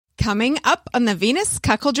Coming up on the Venus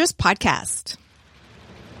Cuckoldress podcast.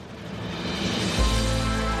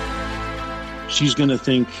 She's going to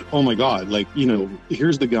think, oh my God, like,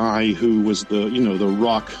 here's the guy who was the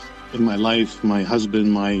rock in my life, my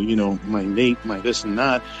husband, my mate, my this and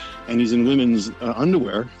that. And he's in women's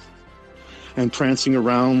underwear and prancing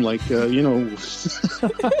around like, doing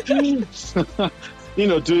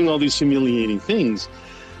all these humiliating things.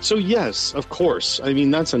 So yes, of course. I mean,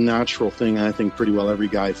 that's a natural thing. I think pretty well every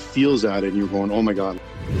guy feels that, and you're going, oh my God.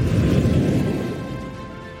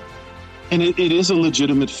 And it is a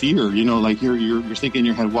legitimate fear, like you're thinking in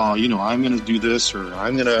your head, wow, I'm going to do this, or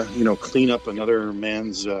I'm going to, clean up another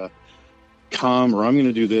man's cum, or I'm going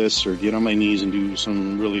to do this, or get on my knees and do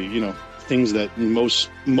some really, things that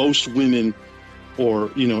most women, or,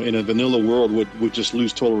 in a vanilla world would just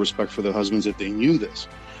lose total respect for their husbands if they knew this.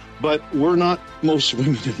 But we're not most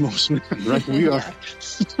women and most men, right? We are.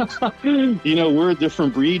 We're a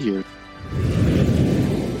different breed here.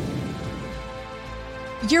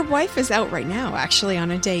 Your wife is out right now, actually,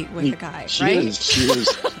 on a date with a guy, right? She is.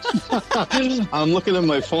 I'm looking at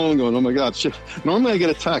my phone going, oh my God. Shit. Normally I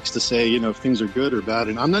get a text to say, if things are good or bad.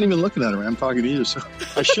 And I'm not even looking at her. I'm talking to you. So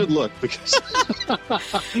I should look because.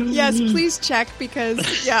 Yes, please check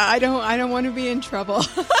because, I don't want to be in trouble.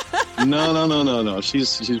 No.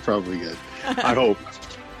 She's probably good. I hope.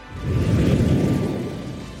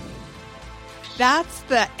 That's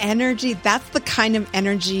the energy. That's the kind of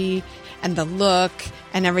energy and the look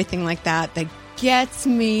and everything like that gets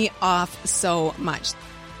me off so much.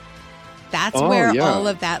 That's where all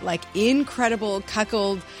of that incredible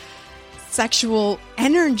cuckold sexual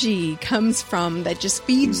energy comes from that just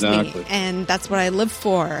feeds me. And that's what I live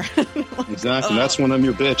for. Exactly. That's when I'm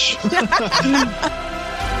your bitch.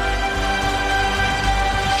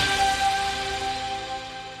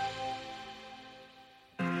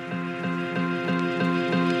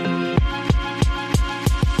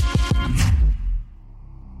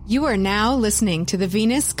 You are now listening to the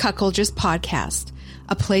Venus Cuckoldress podcast,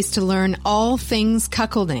 a place to learn all things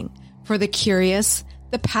cuckolding for the curious,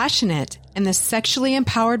 the passionate, and the sexually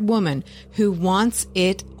empowered woman who wants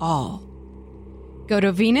it all. Go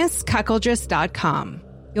to venuscuckoldress.com.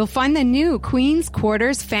 You'll find the new Queen's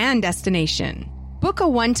Quarters fan destination. Book a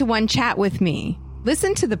one-to-one chat with me,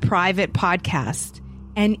 listen to the private podcast,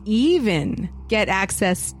 and even get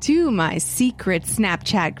access to my secret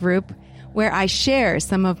Snapchat group where I share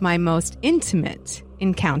some of my most intimate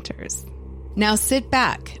encounters. Now sit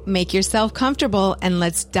back, make yourself comfortable, and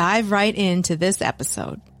let's dive right into this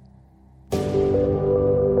episode.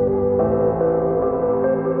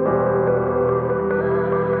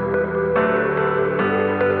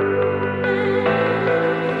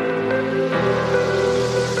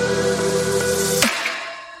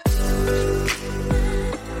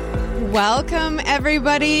 Welcome,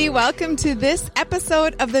 everybody. Welcome to this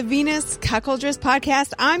episode of the Venus Cuckoldress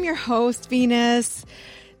podcast. I'm your host, Venus.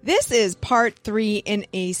 This is part 3 in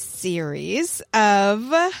a series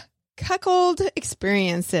of cuckold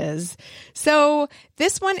experiences. So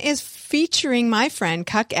this one is featuring my friend,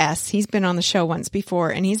 Cuck S. He's been on the show once before,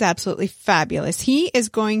 and he's absolutely fabulous. He is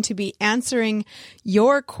going to be answering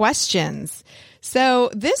your questions. So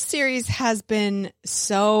this series has been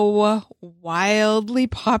so wildly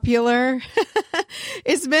popular.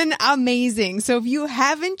 It's been amazing. So if you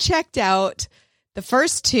haven't checked out the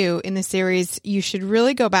first 2 in the series, you should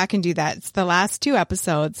really go back and do that. It's the last 2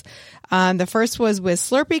 episodes. The first was with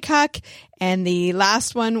Slurpy Cuck, and the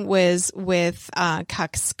last one was with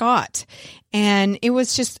Cuck Scott. And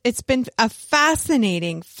it's been a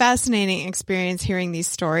fascinating experience hearing these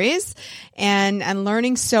stories and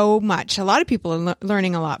learning so much. A lot of people are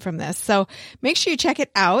learning a lot from this. So make sure you check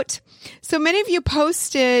it out. So many of you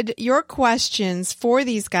posted your questions for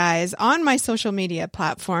these guys on my social media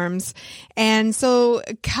platforms. And so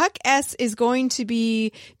Cuck S is going to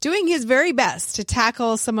be doing his very best to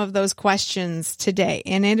tackle some of those questions today.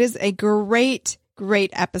 And it is a great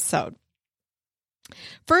episode.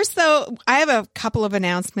 First, though, I have a couple of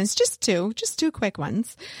announcements, just two quick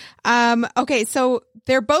ones. Okay, so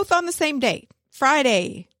they're both on the same date,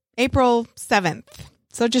 Friday, April 7th.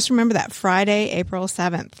 So just remember that, Friday, April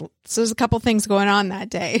 7th. So there's a couple things going on that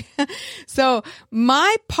day. So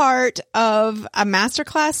my part of a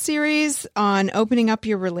masterclass series on opening up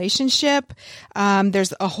your relationship,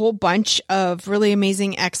 there's a whole bunch of really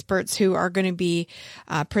amazing experts who are going to be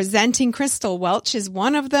presenting. Crystal Welch is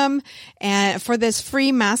one of them, and for this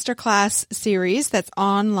free masterclass series that's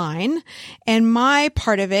online. And my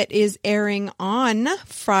part of it is airing on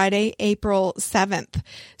Friday, April 7th.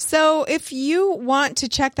 So if you want to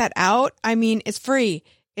check that out, I mean, it's free.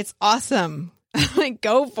 It's awesome. Like,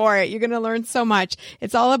 go for it. You're going to learn so much.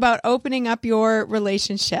 It's all about opening up your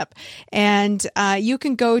relationship. And you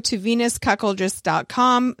can go to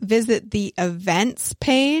venuscuckoldress.com, visit the events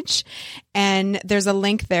page, and there's a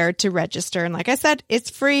link there to register. And like I said, it's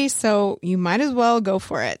free, so you might as well go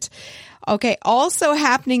for it. Okay, also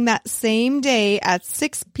happening that same day at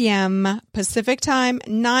 6 p.m. Pacific time,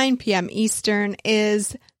 9 p.m. Eastern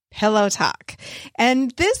is Pillow Talk.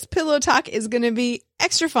 And this Pillow Talk is going to be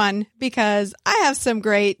extra fun because I have some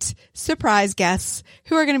great surprise guests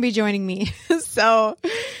who are going to be joining me. So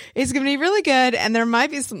it's going to be really good. And there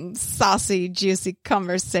might be some saucy, juicy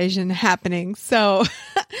conversation happening. So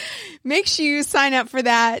make sure you sign up for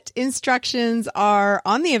that. Instructions are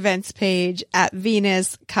on the events page at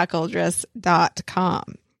venuscuckoldress.com.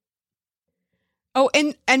 Oh,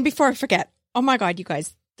 and before I forget, oh my God, you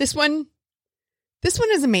guys, this one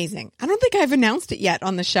is amazing. I don't think I've announced it yet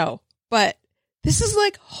on the show, but this is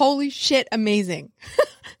like, holy shit, amazing.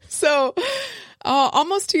 So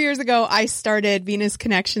almost 2 years ago, I started Venus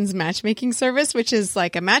Connections matchmaking service, which is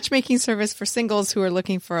like a matchmaking service for singles who are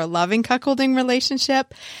looking for a loving cuckolding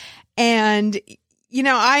relationship. And, you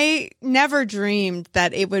know, I never dreamed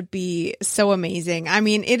that it would be so amazing. I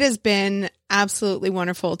mean, it has been absolutely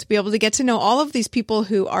wonderful to be able to get to know all of these people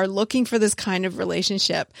who are looking for this kind of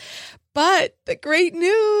relationship. But the great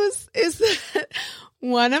news is that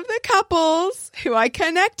one of the couples who I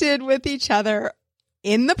connected with each other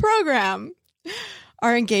in the program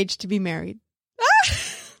are engaged to be married.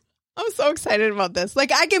 I'm so excited about this.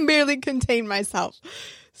 Like, I can barely contain myself.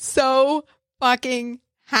 So fucking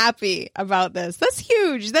happy about this. That's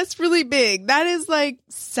huge. That's really big. That is like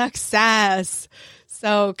success.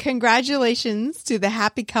 So congratulations to the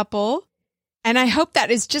happy couple. And I hope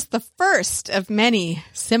that is just the first of many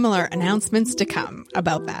similar announcements to come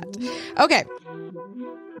about that. Okay.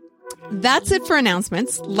 That's it for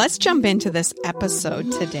announcements. Let's jump into this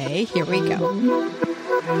episode today. Here we go.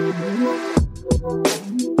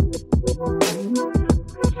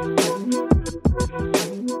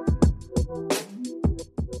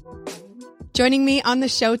 Joining me on the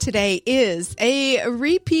show today is a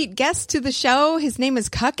repeat guest to the show. His name is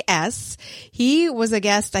Cuck S. He was a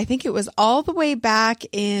guest, I think it was all the way back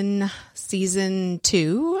in season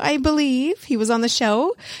 2, I believe. He was on the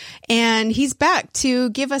show, and he's back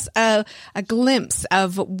to give us a glimpse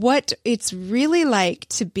of what it's really like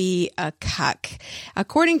to be a cuck,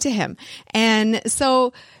 according to him. And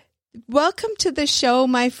so welcome to the show,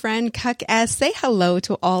 my friend Cuck S. Say hello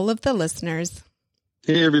to all of the listeners.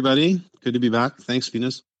 Hey, everybody. Good to be back. Thanks,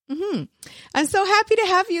 Venus. Mm-hmm. I'm so happy to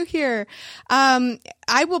have you here.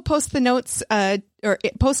 I will post the notes, or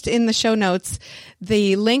post in the show notes,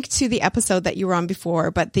 the link to the episode that you were on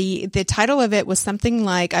before. But the title of it was something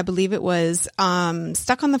like, I believe it was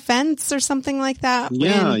Stuck on the Fence or something like that.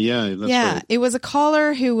 Yeah, that's right. It was a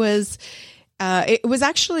caller who was... it was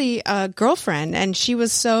actually a girlfriend, and she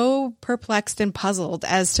was so perplexed and puzzled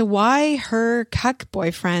as to why her cuck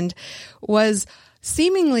boyfriend was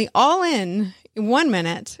seemingly all in 1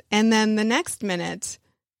 minute, and then the next minute,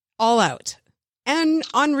 all out and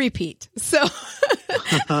on repeat. So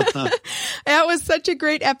that was such a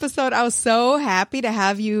great episode. I was so happy to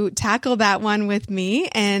have you tackle that one with me.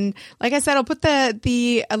 And like I said, I'll put a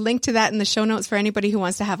link to that in the show notes for anybody who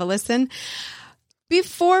wants to have a listen.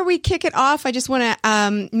 Before we kick it off, I just want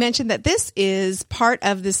to mention that this is part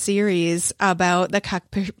of the series about the cuck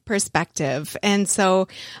perspective. And so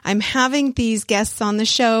I'm having these guests on the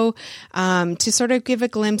show to sort of give a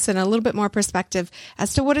glimpse and a little bit more perspective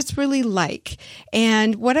as to what it's really like.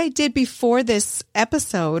 And what I did before this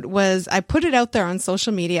episode was I put it out there on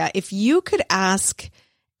social media. If you could ask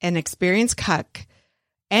an experienced cuck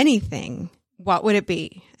anything, what would it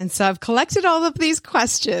be? And so I've collected all of these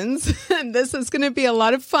questions, and this is going to be a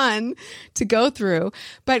lot of fun to go through.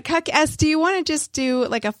 But Cuck S, do you want to just do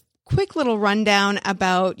like a quick little rundown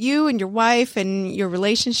about you and your wife and your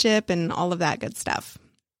relationship and all of that good stuff?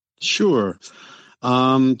 Sure.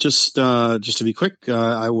 Just to be quick,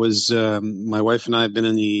 I was, my wife and I have been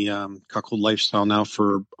in the cuckold lifestyle now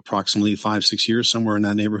for approximately 5-6 years, somewhere in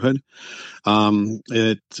that neighborhood.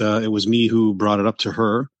 It was me who brought it up to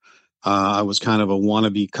her. I was kind of a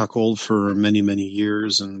wannabe cuckold for many, many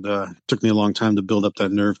years, and it took me a long time to build up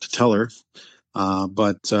that nerve to tell her.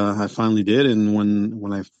 But I finally did, and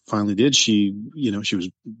when I finally did, she was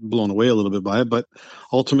blown away a little bit by it. But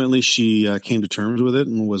ultimately, she came to terms with it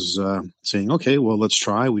and was saying, "Okay, well, let's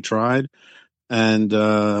try." We tried, and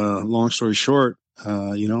long story short,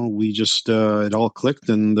 we just it all clicked,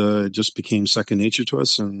 and it just became second nature to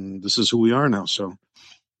us, and this is who we are now. So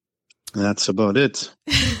that's about it.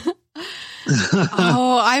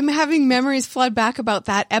 Oh, I'm having memories flood back about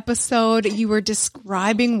that episode. You were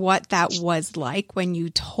describing what that was like when you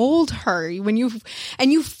told her,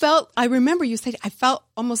 and you felt, I remember you said, I felt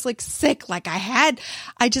almost like sick. Like I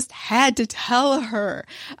just had to tell her.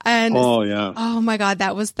 And Oh yeah. oh my God,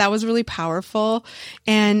 that was really powerful.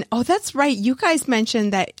 And oh, that's right. You guys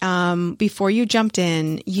mentioned that, before you jumped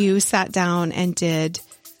in, you sat down and did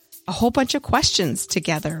a whole bunch of questions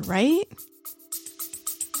together, right?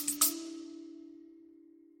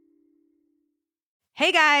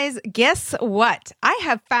 Hey guys, guess what? I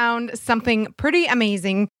have found something pretty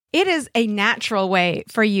amazing. It is a natural way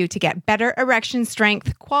for you to get better erection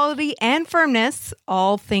strength, quality, and firmness,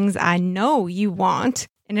 all things I know you want.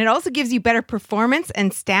 And it also gives you better performance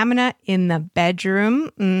and stamina in the bedroom.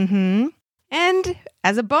 And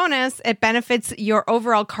as a bonus, it benefits your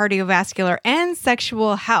overall cardiovascular and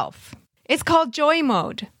sexual health. It's called Joy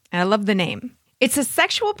Mode, and I love the name. It's a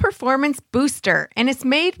sexual performance booster, and it's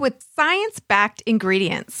made with science-backed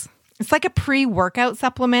ingredients. It's like a pre-workout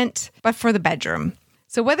supplement, but for the bedroom.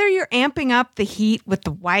 So whether you're amping up the heat with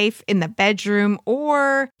the wife in the bedroom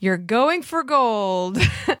or you're going for gold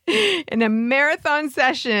in a marathon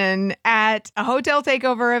session at a hotel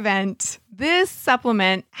takeover event, this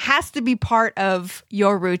supplement has to be part of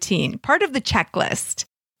your routine, part of the checklist.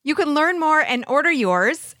 You can learn more and order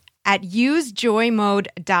yours at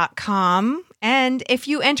usejoymode.com. And if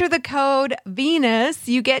you enter the code Venus,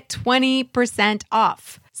 you get 20%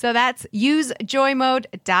 off. So that's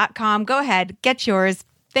usejoymode.com. Go ahead, get yours.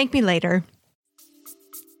 Thank me later.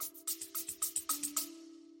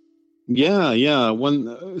 Yeah. When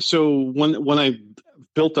I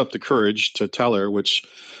built up the courage to tell her, which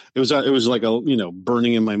it was like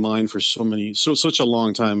burning in my mind for such a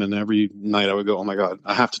long time. And every night I would go, oh my God,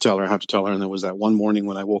 I have to tell her. And there was that one morning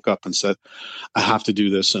when I woke up and said, I have to do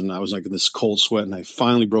this. And I was like in this cold sweat, and I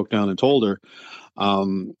finally broke down and told her.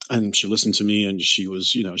 And she listened to me, and she was,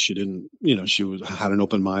 she didn't, had an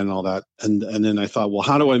open mind and all that. And then I thought, well,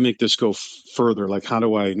 how do I make this go further? Like, how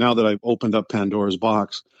do I, now that I've opened up Pandora's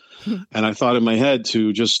box, and I thought in my head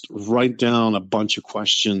to just write down a bunch of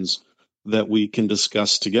questions that we can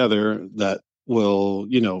discuss together that will,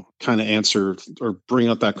 kind of answer or bring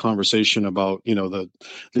up that conversation about, the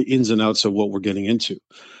ins and outs of what we're getting into.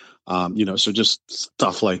 So just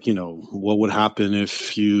stuff like, what would happen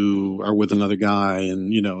if you are with another guy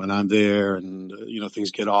and, and I'm there and,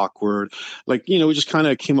 things get awkward. Like, we just kind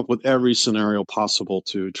of came up with every scenario possible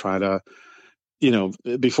to try to,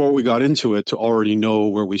 before we got into it, to already know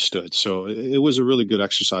where we stood. So it was a really good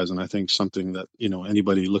exercise. And I think something that,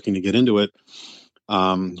 anybody looking to get into it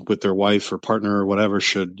with their wife or partner or whatever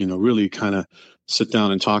should, really kind of sit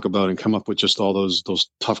down and talk about and come up with just all those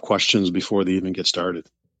tough questions before they even get started.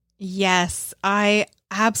 Yes, I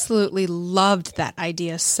absolutely loved that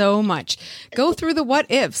idea so much. Go through the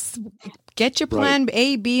what ifs. Get your plan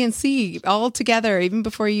A, B, and C all together even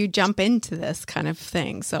before you jump into this kind of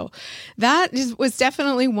thing. So that was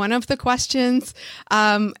definitely one of the questions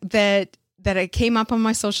that it came up on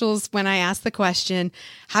my socials when I asked the question,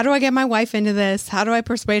 how do I get my wife into this? How do I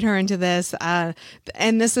persuade her into this?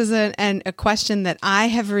 And this is a question that I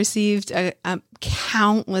have received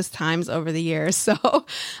countless times over the years. So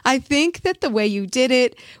I think that the way you did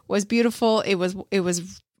it was beautiful. It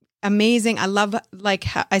was amazing. I love, like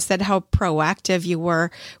I said, how proactive you were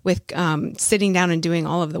with sitting down and doing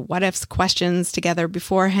all of the what ifs questions together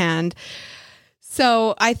beforehand.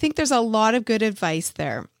 So I think there's a lot of good advice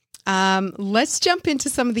there. Let's jump into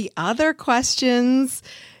some of the other questions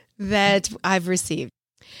that I've received.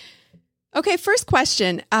 Okay, first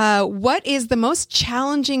question. What is the most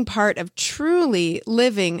challenging part of truly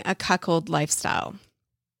living a cuckold lifestyle?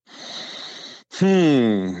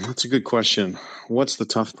 That's a good question. What's the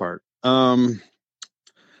tough part? When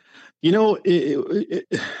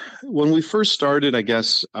we first started, I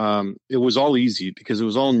guess, it was all easy because it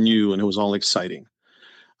was all new and it was all exciting.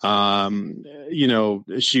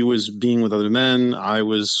 She was being with other men. I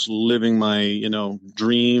was living my,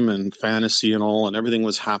 dream and fantasy and all, and everything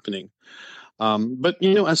was happening. But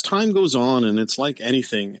as time goes on, and it's like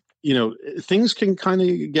anything, things can kind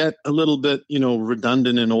of get a little bit,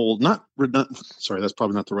 redundant and old, not redundant. Sorry, that's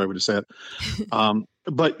probably not the right way to say it.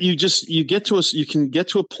 But you can get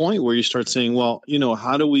to a point where you start saying, well,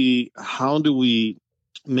 how do we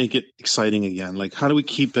make it exciting again? Like, how do we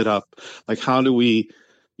keep it up? Like, how do we,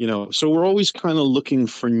 so we're always kind of looking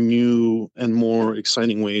for new and more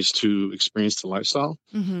exciting ways to experience the lifestyle.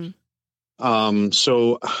 Mm-hmm.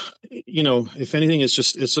 So, if anything, it's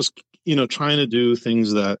just, trying to do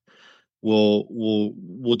things that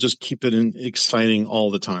will just keep it exciting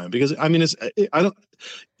all the time. Because I mean,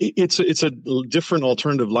 it's a different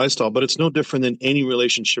alternative lifestyle, but it's no different than any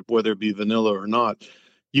relationship, whether it be vanilla or not.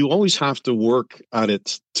 You always have to work at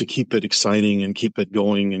it to keep it exciting and keep it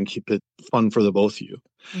going and keep it fun for the both of you.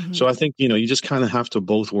 Mm-hmm. So I think, you just kind of have to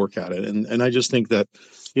both work at it. And I just think that,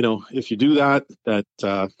 if you do that,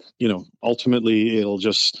 ultimately it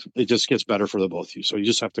just gets better for the both of you. So you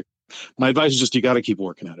just have to, my advice is just, you got to keep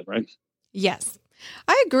working at it. Right. Yes,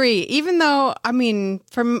 I agree. Even though, I mean,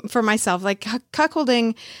 for myself, like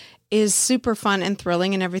cuckolding is super fun and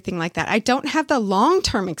thrilling and everything like that. I don't have the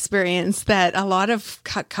long-term experience that a lot of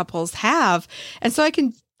couples have. And so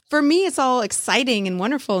for me, it's all exciting and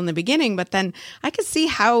wonderful in the beginning, but then I can see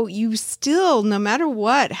how you still, no matter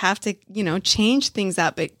what, have to, change things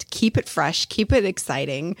up to keep it fresh, keep it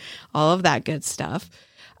exciting, all of that good stuff.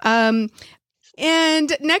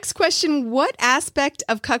 And next question, what aspect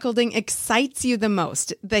of cuckolding excites you the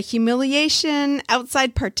most? The humiliation,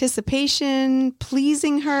 outside participation,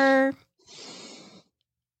 pleasing her?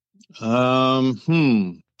 I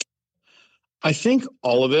think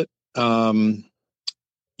all of it.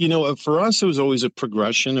 For us, it was always a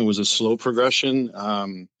progression. It was a slow progression.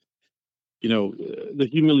 The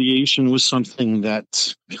humiliation was something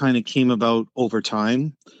that kind of came about over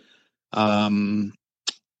time. I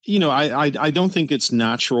don't think it's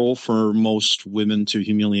natural for most women to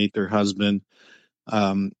humiliate their husband.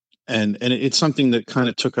 And it's something that kind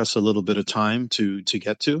of took us a little bit of time to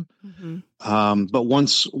get to. Mm-hmm. But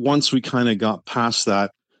once we kind of got past that,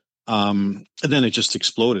 then it just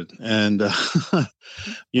exploded. And,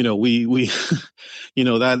 we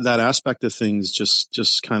that aspect of things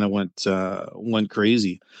just kind of went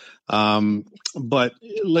crazy. But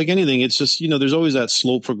like anything, it's just, there's always that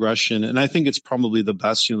slow progression. And I think it's probably the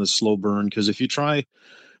best, the slow burn. Because if you try,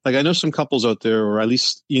 like, I know some couples out there, or at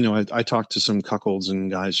least, I talked to some cuckolds and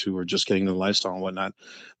guys who are just getting the lifestyle and whatnot.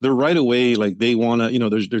 They're right away, like, they want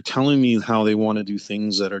to, they're telling me how they want to do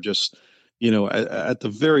things that are just, at the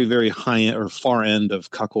very, very high end or far end of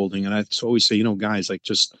cuckolding. And I always say, guys, like,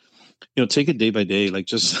 just, take it day by day, like,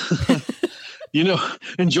 just,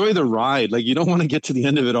 enjoy the ride. Like, you don't want to get to the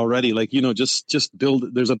end of it already. Like, just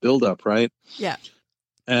build, there's a build up, right? Yeah.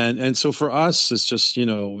 And so for us, it's just,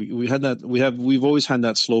 we've always had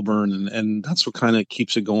that slow burn, and that's what kind of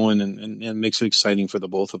keeps it going and makes it exciting for the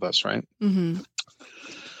both of us. Right. Mm-hmm.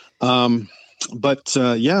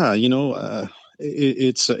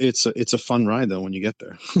 It's a fun ride though, when you get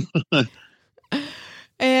there.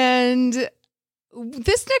 And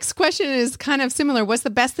this next question is kind of similar. What's the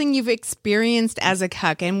best thing you've experienced as a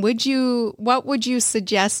cuck? And what would you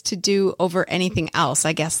suggest to do over anything else?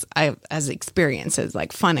 I guess as experiences,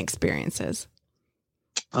 like fun experiences.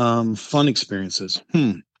 Fun experiences.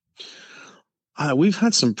 We've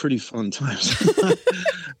had some pretty fun times.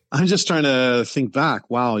 I'm just trying to think back.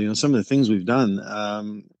 Wow. Some of the things we've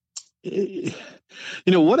done.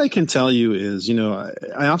 What I can tell you is,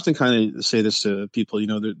 I often kind of say this to people,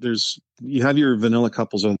 you have your vanilla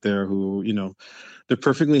couples out there who, they're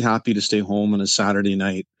perfectly happy to stay home on a Saturday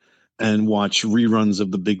night and watch reruns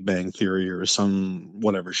of The Big Bang Theory or some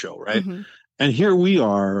whatever show, right? Mm-hmm. And here we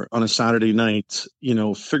are on a Saturday night,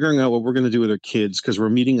 figuring out what we're going to do with our kids, because we're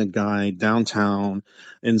meeting a guy downtown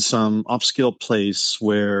in some upscale place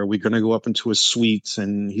where we're going to go up into a suite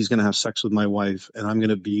and he's going to have sex with my wife and I'm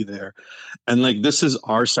going to be there. And like, this is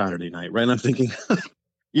our Saturday night, right? And I'm thinking,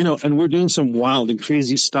 and we're doing some wild and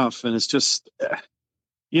crazy stuff. And it's just,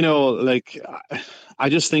 like, I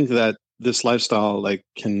just think that this lifestyle, like,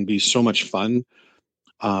 can be so much fun.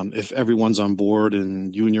 If everyone's on board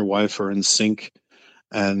and you and your wife are in sync,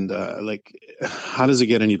 and like, how does it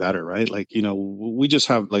get any better, right? Like, we just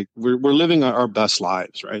have, like, we're living our best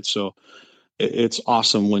lives, right? So it's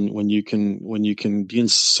awesome when you can be in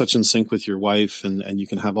such in sync with your wife, and you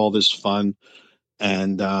can have all this fun,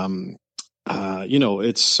 and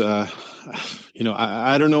it's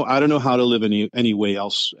I don't know how to live any way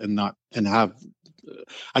else and have.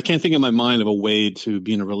 I can't think in my mind of a way to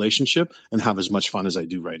be in a relationship and have as much fun as I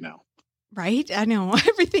do right now. Right? I know.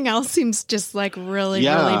 Everything else seems just like really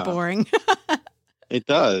boring. It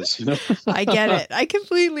does. I get it. I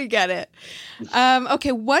completely get it.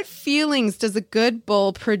 Okay. What feelings does a good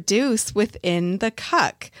bull produce within the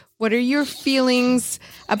cuck? What are your feelings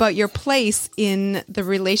about your place in the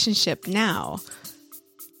relationship now?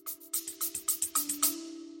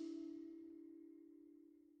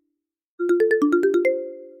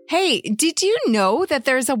 Hey, did you know that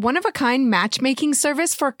there's a one-of-a-kind matchmaking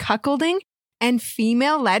service for cuckolding and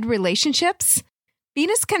female-led relationships?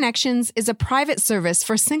 Venus Connections is a private service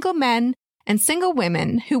for single men and single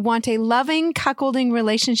women who want a loving cuckolding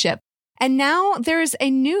relationship And now there's a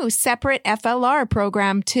new separate FLR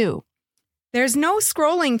program too. There's no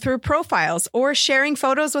scrolling through profiles or sharing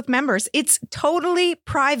photos with members. It's totally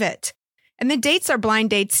private. And the dates are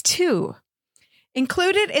blind dates too.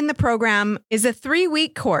 Included in the program is a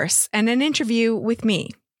 3-week course and an interview with me.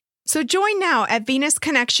 So join now at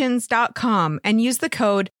venusconnections.com and use the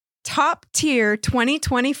code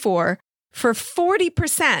TOPTIER2024 for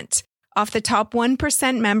 40% off the top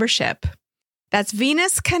 1% membership. That's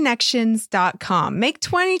venusconnections.com. Make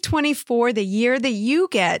 2024 the year that you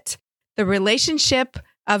get the relationship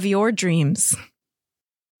of your dreams.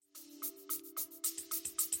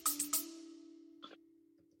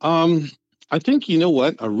 I think, you know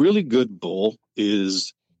what? A really good bull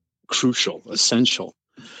is crucial, essential,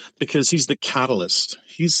 because he's the catalyst.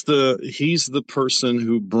 He's the person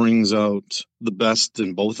who brings out the best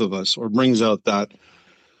in both of us, or brings out that,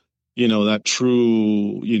 that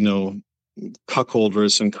true,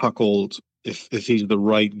 cuckoldress and cuckold, if he's the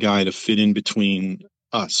right guy to fit in between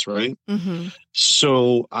us, right? Mm-hmm.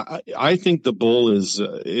 So I think the bull is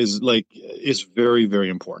very, very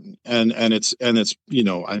important, and it's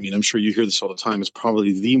I'm sure you hear this all the time. It's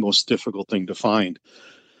probably the most difficult thing to find.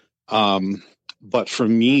 But for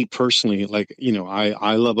me personally,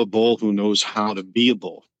 I love a bull who knows how to be a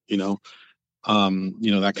bull.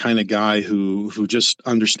 That kind of guy who just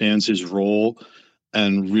understands his role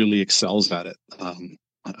and really excels at it.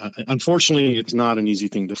 Unfortunately, it's not an easy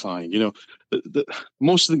thing to find.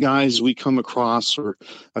 Most of the guys we come across, or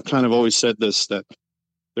I've kind of always said this, that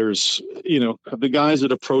there's, the guys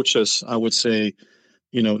that approach us, I would say,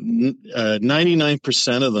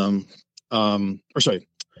 99% of them,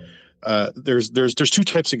 there's two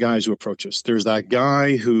types of guys who approach us. There's that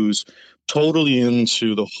guy who's totally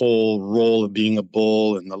into the whole role of being a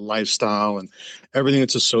bull and the lifestyle and everything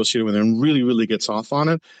that's associated with it, and really, really gets off on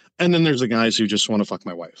it. And then there's the guys who just want to fuck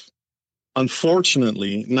my wife.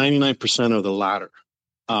 Unfortunately, 99% are the latter.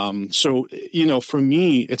 So, for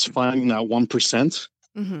me, it's finding that 1%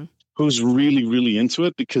 mm-hmm. who's really, really into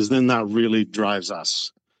it, because then that really drives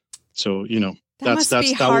us. So, that must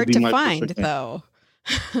be hard to find, though.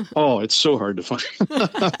 Oh, it's so hard to find.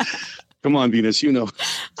 Come on, Venus, I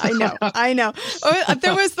know.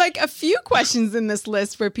 There was a few questions in this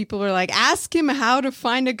list where people were like, ask him how to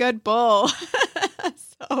find a good bull.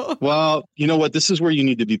 Well, you know what? This is where you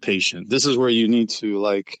need to be patient. This is where you need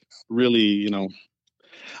to really,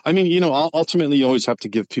 ultimately you always have to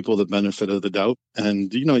give people the benefit of the doubt.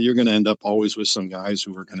 And, you're going to end up always with some guys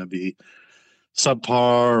who are going to be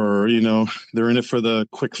subpar, or they're in it for the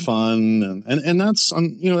quick fun, and that's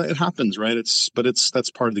it happens, right?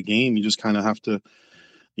 That's part of the game. You just kind of have to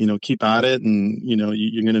keep at it, and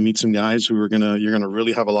you're going to meet some guys who you're going to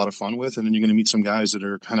really have a lot of fun with, and then you're going to meet some guys that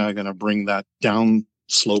are kind of going to bring that down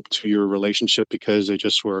slope to your relationship, because they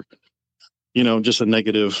just were just a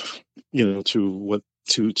negative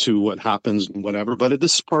to what happens and whatever. But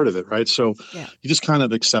this is part of it, right? So yeah. You just kind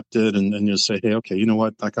of accept it, and you say, hey, okay, you know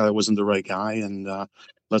what, that guy wasn't the right guy, and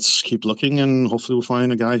let's keep looking, and hopefully we'll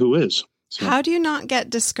find a guy who is. So, how do you not get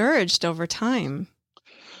discouraged over time?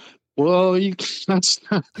 Well, that's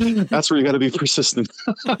where you got to be persistent.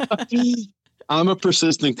 I'm a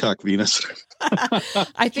persistent cuck, Venus.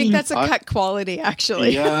 I think that's a cuck quality,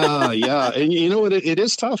 actually. Yeah. And you know what? It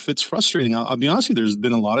is tough. It's frustrating. I'll be honest with you, there's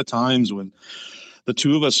been a lot of times when the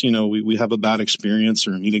two of us, we have a bad experience,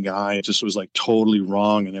 or meet a guy, it just was totally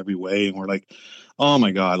wrong in every way. And we're like, oh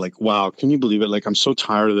my God, wow, can you believe it? I'm so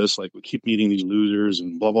tired of this. We keep meeting these losers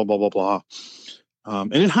and blah, blah, blah, blah, blah.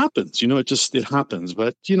 And it happens, it happens.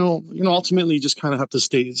 But, ultimately you just kind of have to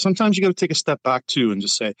stay. Sometimes you got to take a step back too, and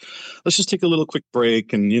just say, let's just take a little quick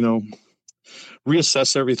break, and,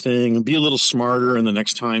 reassess everything, and be a little smarter in the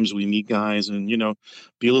next times we meet guys, and,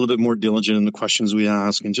 be a little bit more diligent in the questions we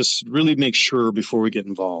ask, and just really make sure before we get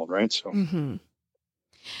involved. Right. So. Mm-hmm.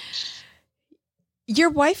 Your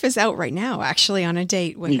wife is out right now, actually, on a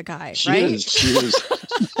date with a guy, right? She is.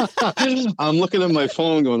 I'm looking at my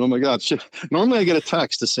phone going, oh my God. Normally I get a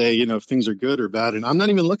text to say, if things are good or bad, and I'm not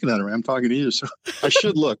even looking at her. I'm talking to you. So I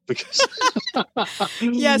should look, because.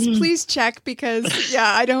 Yes, please check, because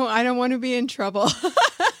I don't want to be in trouble.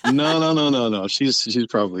 No. She's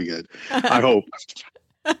probably good. I hope.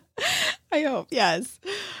 I hope, yes.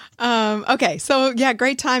 Okay, so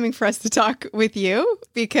great timing for us to talk with you,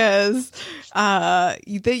 because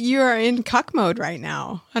you are in cuck mode right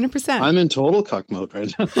now, 100%. I'm in total cuck mode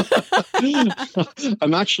right now.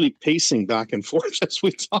 I'm actually pacing back and forth as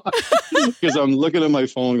we talk, because I'm looking at my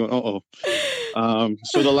phone going,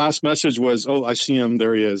 so the last message was, oh, I see him,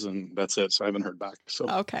 there he is, and that's it. So I haven't heard back. So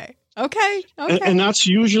okay. Okay. And that's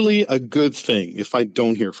usually a good thing if I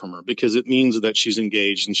don't hear from her, because it means that she's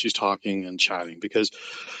engaged and she's talking and chatting. Because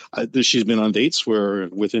she's been on dates where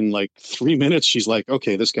within like 3 minutes, she's like,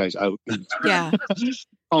 okay, this guy's out. Yeah.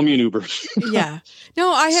 Call me an Uber. Yeah.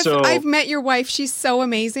 No, I've So, met your wife. She's so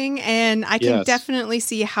amazing. And I can yes, definitely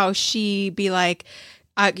see how she be like,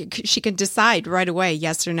 she can decide right away,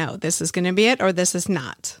 yes or no, this is going to be it or this is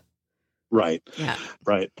not. right. Yeah.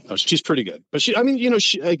 Right. No, she's pretty good. But I mean,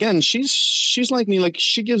 she's like me. Like,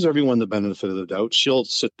 she gives everyone the benefit of the doubt. She'll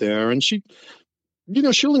sit there and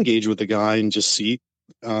she'll engage with the guy and just see.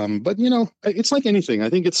 But it's like anything. I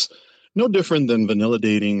think it's no different than vanilla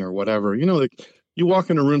dating or whatever. Like, you walk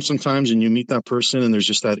in a room sometimes and you meet that person and there's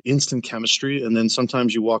just that instant chemistry. And then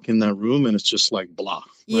sometimes you walk in that room and it's just like blah.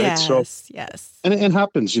 Right. So, Yes. and it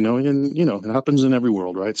happens, and, it happens in every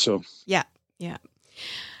world. Right. So, Yeah. Yeah.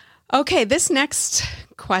 Okay. This next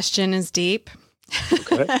question is deep.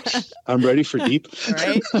 okay. I'm ready for deep. All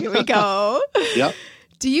right. Here we go. Yeah.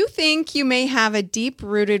 Do you think you may have a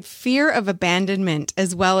deep-rooted fear of abandonment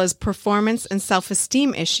as well as performance and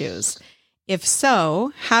self-esteem issues? If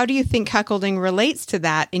so, how do you think cuckolding relates to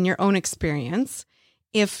that in your own experience?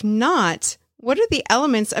 If not, what are the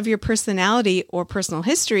elements of your personality or personal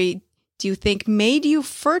history do you think made you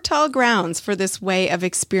fertile grounds for this way of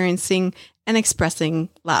experiencing and expressing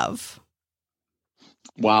love?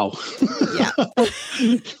 Wow. Yeah.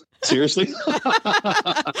 Seriously?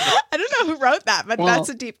 I don't know who wrote that, but that's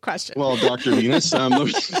a deep question. Well, Dr. Venus. Wow.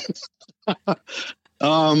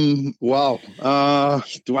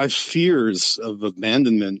 Do I have fears of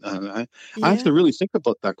abandonment? I have to really think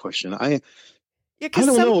about that question. I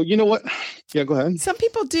don't know. You know what? Yeah, go ahead. Some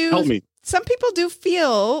people do. Help me. Some people do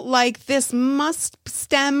feel like this must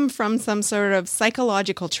stem from some sort of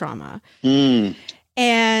psychological trauma.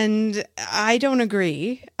 And I don't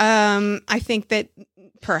agree. I think that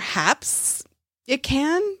perhaps it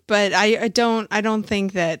can, but I don't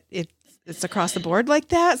think that it's across the board like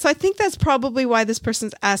that. So I think that's probably why this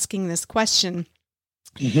person's asking this question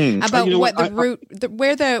about what the root,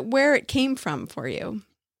 where it came from for you.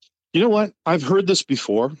 You know what? I've heard this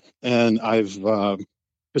before, and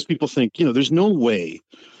because people think, there's no way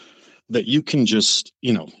that you can just,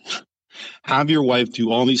 have your wife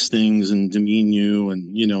do all these things and demean you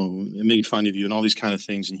and, and make fun of you and all these kind of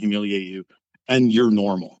things and humiliate you, and you're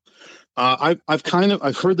normal. I've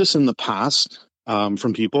heard this in the past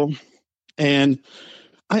from people, and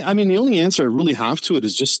I mean, the only answer I really have to it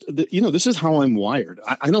is just that, this is how I'm wired.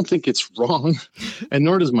 I don't think it's wrong, and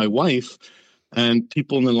nor does my wife. And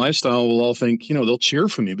people in the lifestyle will all think, they'll cheer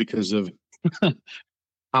for me because of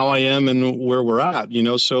how I am and where we're at,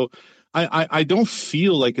 So I don't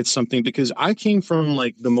feel like it's something, because I came from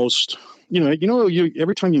like the most,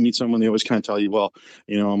 every time you meet someone, they always kind of tell you, well,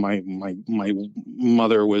 my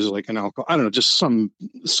mother was like an alcoholic. I don't know, just some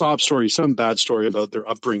sob story, some bad story about their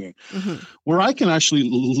upbringing, where I can actually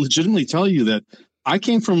legitimately tell you that I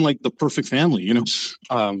came from like the perfect family,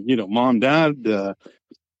 mom, dad,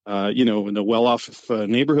 in a well-off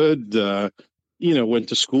neighborhood, went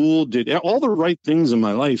to school, did all the right things in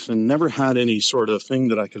my life, and never had any sort of thing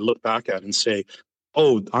that I could look back at and say,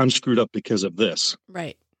 oh, I'm screwed up because of this.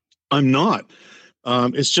 Right. I'm not.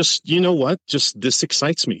 It's just, just this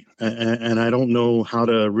excites me. And I don't know how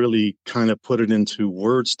to really kind of put it into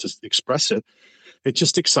words to express it. It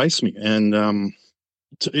just excites me. And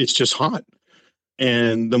it's just hot.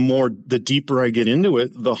 And the deeper I get into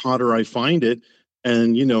it, the hotter I find it.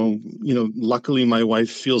 And, luckily my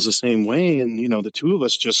wife feels the same way. And, the two of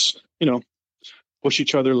us just, push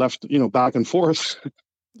each other back and forth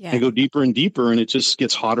and go deeper and deeper. And it just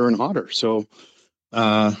gets hotter and hotter. So,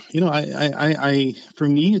 I for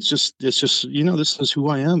me, it's just, this is who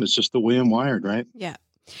I am. It's just the way I'm wired. Right. Yeah.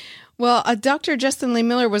 Well, Dr. Justin Lee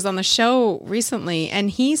Miller was on the show recently, and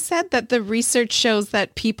he said that the research shows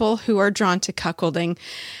that people who are drawn to cuckolding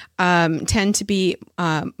tend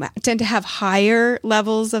to have higher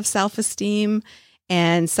levels of self-esteem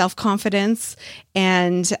and self-confidence,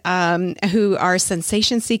 and who are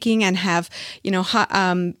sensation-seeking and have,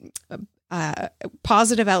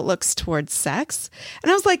 positive outlooks towards sex. And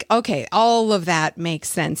I was like, okay, all of that makes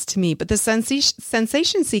sense to me. But the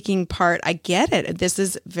sensation seeking part, I get it. This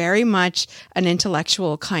is very much an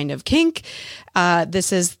intellectual kind of kink.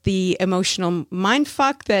 This is the emotional mind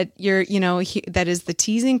fuck that that is the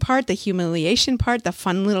teasing part, the humiliation part, the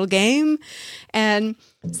fun little game. And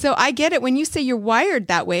so I get it. When you say you're wired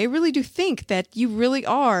that way, I really do think that you really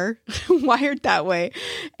are wired that way.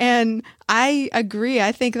 And I agree.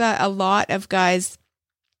 I think that a lot of guys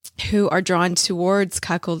who are drawn towards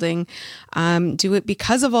cuckolding do it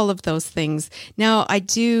because of all of those things. Now, I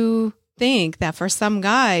do think that for some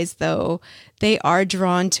guys, though, they are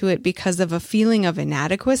drawn to it because of a feeling of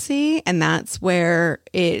inadequacy, and that's where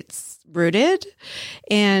it's rooted.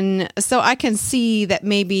 And so I can see that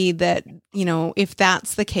maybe that, if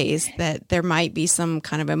that's the case, that there might be some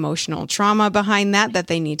kind of emotional trauma behind that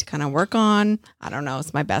they need to kind of work on. I don't know.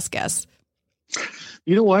 It's my best guess.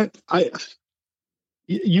 You know what?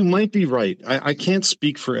 You might be right. I can't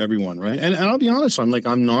speak for everyone, right? And I'll be honest, I'm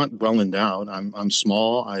not well endowed. I'm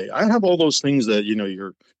small. I have all those things that,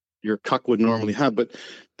 your cuck would normally have. But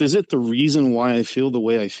is it the reason why I feel the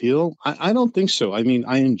way I feel? I don't think so. I mean,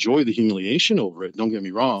 I enjoy the humiliation over it. Don't get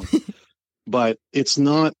me wrong. But it's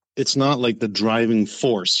not like the driving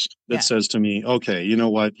force that says to me, okay, you know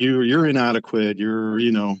what? You're inadequate.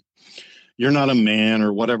 You're not a man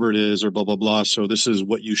or whatever it is, or blah, blah, blah. So this is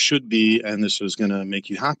what you should be. And this is going to make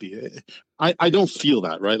you happy. I don't feel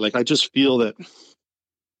that, right? Like, I just feel that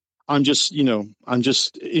I'm just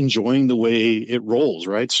enjoying the way it rolls.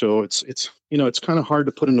 Right. So it's kind of hard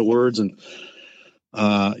to put into words, and,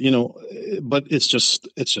 but it's just,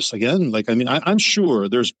 again, like, I mean, I'm sure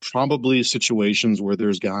there's probably situations where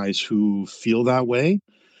there's guys who feel that way.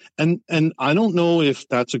 And I don't know if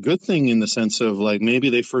that's a good thing, in the sense of, like, maybe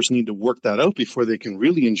they first need to work that out before they can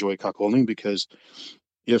really enjoy cuckolding. Because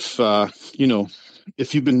if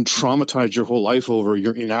you've been traumatized your whole life over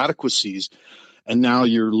your inadequacies, and now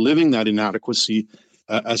you're living that inadequacy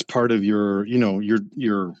as part of your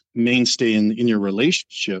mainstay in your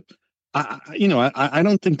relationship, I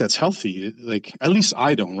don't think that's healthy. Like, at least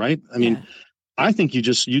I don't, right? I mean, I think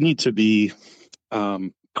you need to be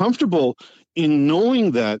comfortable in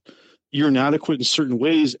knowing that you're inadequate in certain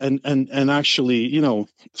ways, and actually,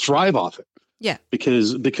 thrive off it. Yeah.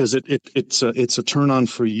 Because it's a turn on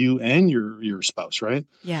for you and your spouse, right?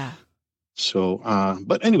 Yeah. So,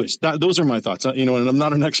 but anyways, those are my thoughts. And I'm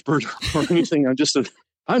not an expert or anything. I'm just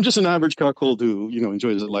an average cuckold who,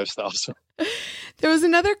 enjoys the lifestyle. So. There was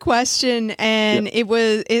another question, and it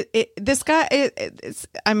was this guy.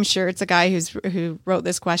 I'm sure it's a guy who wrote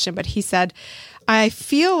this question, but he said, "I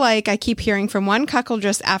feel like I keep hearing from one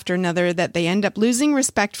cuckoldress after another that they end up losing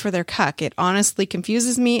respect for their cuck. It honestly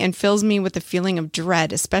confuses me and fills me with a feeling of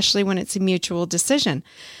dread, especially when it's a mutual decision."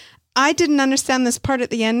 I didn't understand this part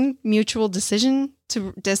at the end, mutual decision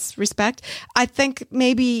to disrespect. I think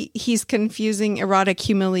maybe he's confusing erotic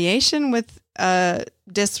humiliation with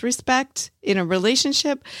disrespect in a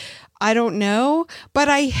relationship. I don't know, but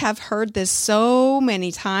I have heard this so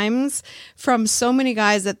many times from so many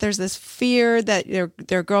guys that there's this fear that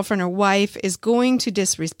their girlfriend or wife is going to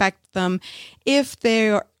disrespect them if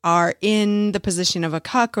they are in the position of a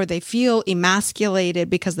cuck, or they feel emasculated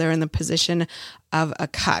because they're in the position of a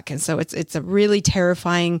cuck. And so it's a really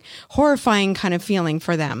terrifying, horrifying kind of feeling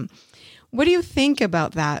for them. What do you think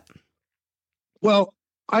about that? Well,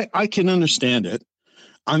 I can understand it.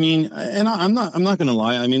 I mean, and I'm not going to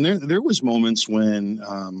lie. I mean, there was moments when,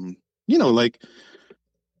 the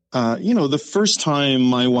first time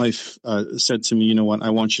my wife said to me, "You know what,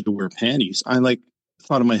 I want you to wear panties." I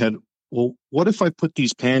thought in my head, well, what if I put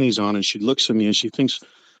these panties on and she looks at me and she thinks,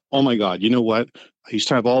 "Oh my God, you know what? I used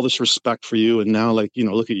to have all this respect for you, and now, look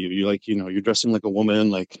at you. You're dressing like a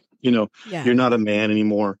woman. You're not a man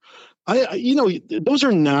anymore." Those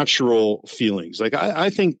are natural feelings. Like, I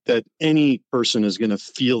think that any person is going to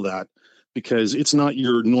feel that, because it's not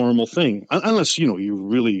your normal thing, unless, you're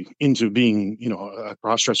really into being, a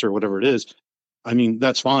crossdresser or whatever it is. I mean,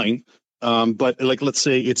 that's fine. But let's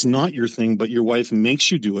say it's not your thing, but your wife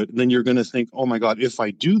makes you do it. Then you're going to think, "Oh my God, if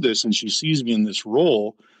I do this and she sees me in this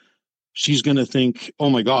role, she's going to think, oh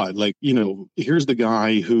my God, here's the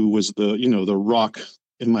guy who was the rock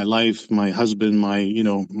in my life, my husband, my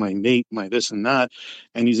mate, my this and that.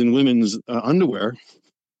 And he's in women's underwear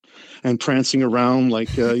and prancing around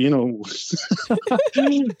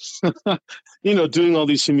doing all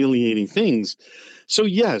these humiliating things." So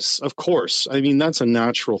yes, of course. I mean, that's a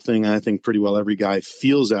natural thing. I think pretty well every guy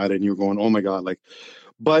feels that, and you're going, "Oh my God."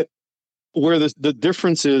 But where the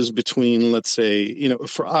difference is between, let's say,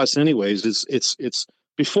 for us anyways, is it's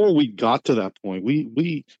before we got to that point,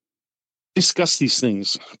 we discuss these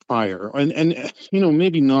things prior, and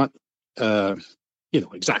maybe not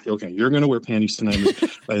exactly, okay, you're going to wear panties tonight,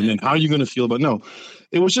 and then how are you going to feel about? No,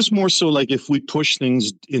 it was just more so like, if we push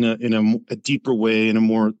things in a deeper way, in a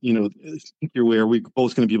more your way, are we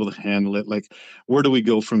both going to be able to handle it? Like, where do we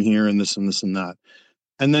go from here, and this and this and that?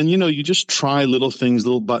 And then, you just try little things,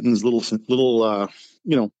 little buttons, little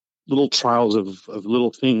trials of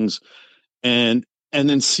little things, and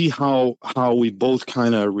then see how we both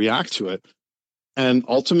kind of react to it. And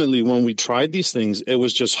ultimately, when we tried these things, it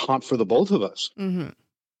was just hot for the both of us. Mm-hmm.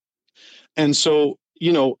 And so,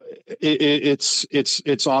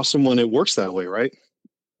 it's awesome when it works that way, right?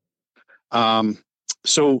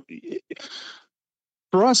 So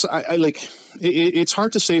for us, I like it's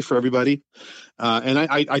hard to say for everybody, and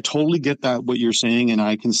I totally get that what you're saying, and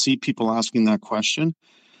I can see people asking that question.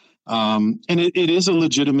 And it is a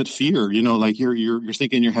legitimate fear, like you're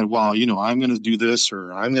thinking in your head, wow, I'm going to do this,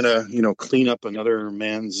 or I'm going to, clean up another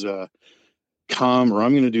man's cum, or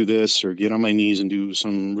I'm going to do this, or get on my knees and do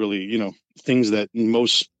some really, things that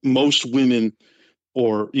most women,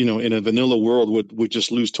 or, in a vanilla world would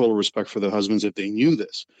just lose total respect for their husbands if they knew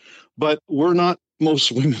this. But we're not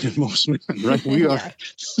most women and most men, right? We are,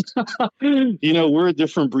 we're a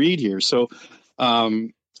different breed here. So,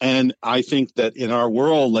 and I think that in our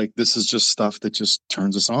world, like, this is just stuff that just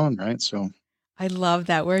turns us on, right? So I love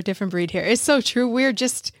that. We're a different breed here. It's so true. We're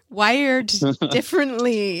just wired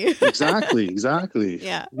differently. Exactly.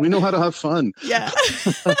 Yeah. We know how to have fun. Yeah.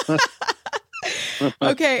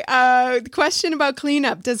 Okay. The question about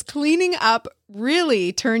cleanup. Does cleaning up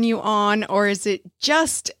really turn you on, or is it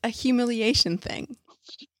just a humiliation thing?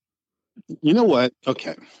 You know what?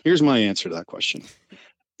 Okay. Here's my answer to that question.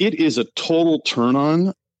 It is a total turn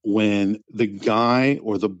on when the guy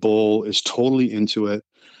or the bull is totally into it.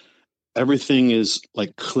 Everything is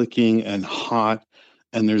like clicking and hot.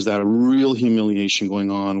 And there's that real humiliation going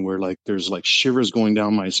on where like there's like shivers going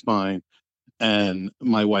down my spine. And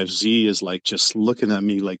my wife Z is like just looking at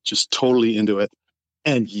me like just totally into it.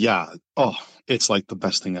 And yeah, it's like the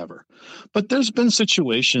best thing ever. But there's been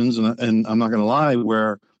situations, and I'm not going to lie,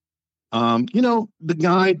 where, the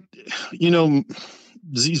guy,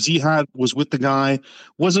 Z was with the guy,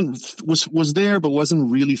 was there, but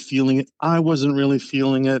wasn't really feeling it. I wasn't really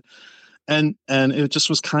feeling it. And it just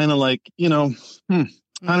was kind of like, I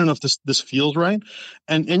don't know if this feels right.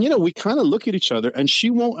 And we kind of look at each other, and she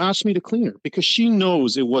won't ask me to clean her because she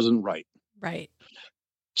knows it wasn't right. Right.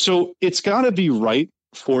 So it's got to be right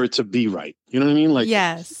for it to be right. You know what I mean? Like,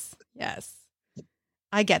 yes.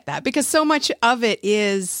 I get that, because so much of it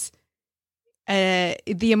is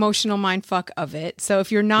the emotional mindfuck of it. So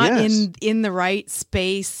if you're not in the right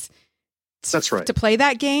space, that's right, to play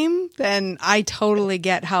that game, then I totally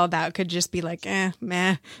get how that could just be like,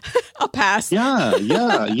 meh, I'll pass. Yeah.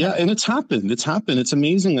 And it's happened. It's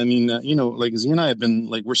amazing. I mean, like Z and I have been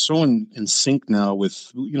like, we're so in sync now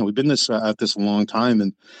with, we've been at this a long time.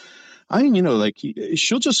 And like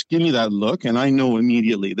she'll just give me that look, and I know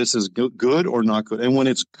immediately this is good or not good. And when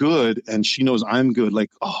it's good and she knows I'm good, like,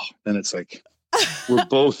 then it's like, we're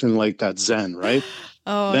both in like that zen, right?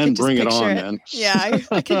 Oh, then bring it on, man. Yeah,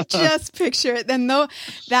 I can just picture it. Then though,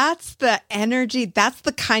 that's the energy. That's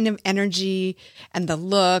the kind of energy and the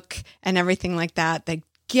look and everything like that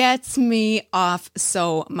gets me off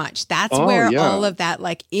so much. That's where all of that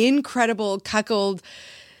like incredible cuckold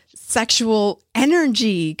sexual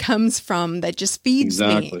energy comes from, that just feeds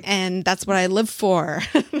me, and that's what I live for.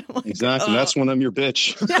 Like, exactly. That's when I'm your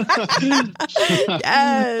bitch.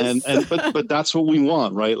 Yes. and but that's what we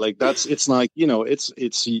want, right? Like it's like,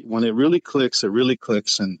 it's when it really clicks,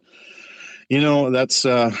 and that's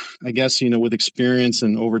I guess, with experience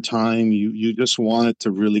and over time, you just want it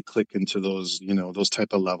to really click into those, those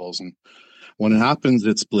type of levels, and when it happens,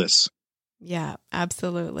 it's bliss. Yeah,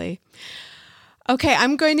 absolutely. Okay,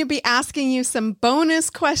 I'm going to be asking you some bonus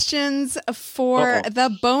questions for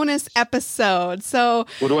the bonus episode. So,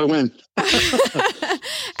 what do I win?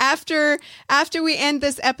 After we end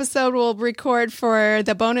this episode, we'll record for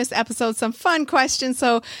the bonus episode some fun questions.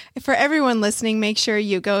 So, for everyone listening, make sure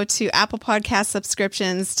you go to Apple Podcast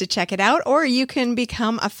subscriptions to check it out, or you can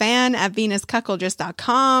become a fan at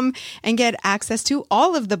venuscuckoldress.com and get access to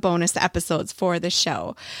all of the bonus episodes for the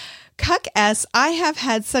show. Cuck S, I have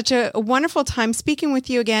had such a wonderful time speaking with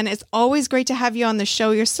you again. It's always great to have you on the show.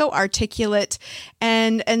 You're so articulate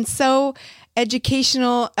and so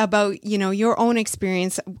educational about, your own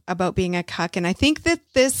experience about being a cuck. And I think that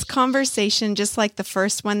this conversation, just like the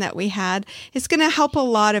first one that we had, is going to help a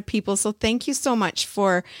lot of people. So thank you so much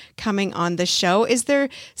for coming on the show. Is there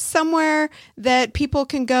somewhere that people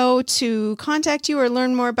can go to contact you or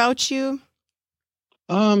learn more about you?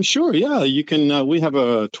 Sure. Yeah, you can. We have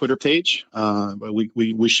a Twitter page. But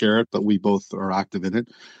we share it, but we both are active in it.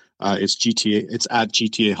 It's GTA. It's at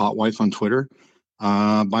GTA Hot Wife on Twitter.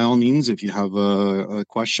 By all means, if you have a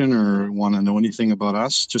question or want to know anything about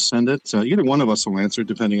us, just send it. Either one of us will answer,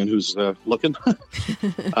 depending on who's looking.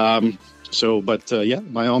 Yeah,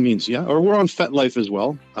 by all means, yeah. Or we're on FetLife as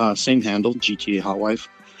well. Same handle, GTA Hot Wife.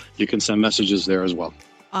 You can send messages there as well.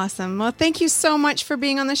 Awesome. Well, thank you so much for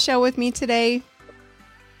being on the show with me today.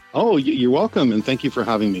 Oh, you're welcome, and thank you for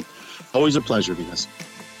having me. Always a pleasure, Venus.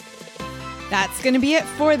 That's going to be it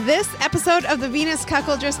for this episode of the Venus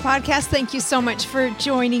Cuckoldress podcast. Thank you so much for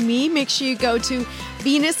joining me. Make sure you go to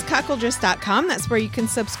venuscuckoldress.com. That's where you can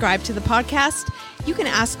subscribe to the podcast. You can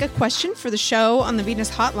ask a question for the show on the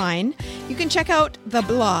Venus Hotline. You can check out the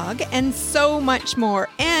blog and so much more.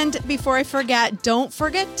 And before I forget, don't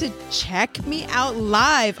forget to check me out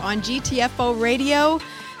live on GTFO Radio.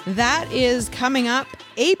 That is coming up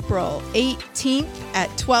April 18th at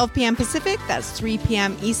 12 p.m. Pacific. That's 3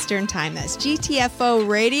 p.m. Eastern Time. That's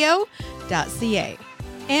gtforadio.ca.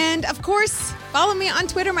 And of course, follow me on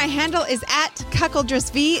Twitter. My handle is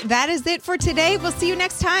 @CuckoldressV. That is it for today. We'll see you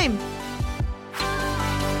next time.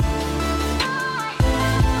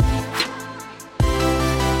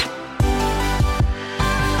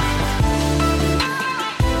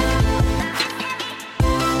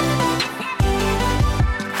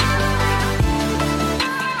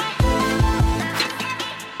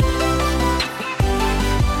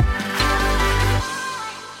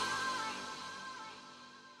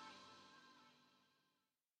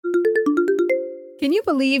 Can you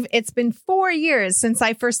believe it's been 4 years since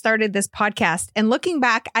I first started this podcast? And looking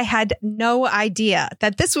back, I had no idea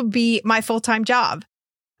that this would be my full-time job.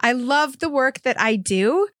 I love the work that I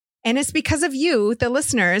do, and it's because of you, the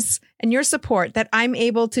listeners, and your support that I'm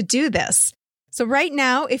able to do this. So right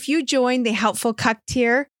now, if you join the Helpful Cuck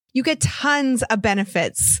tier, you get tons of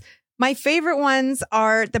benefits. My favorite ones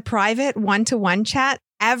are the private one-to-one chat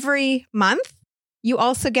every month. You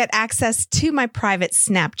also get access to my private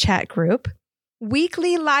Snapchat group.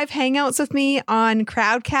 Weekly live hangouts with me on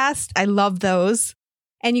Crowdcast. I love those.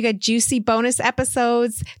 And you get juicy bonus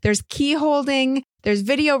episodes. There's key holding. There's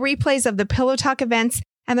video replays of the Pillow Talk events.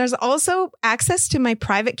 And there's also access to my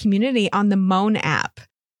private community on the Moan app.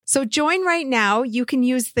 So join right now. You can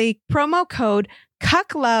use the promo code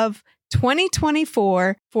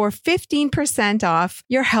CUCKLOVE2024 for 15% off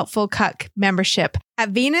your Helpful Cuck membership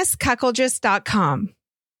at venuscuckoldress.com.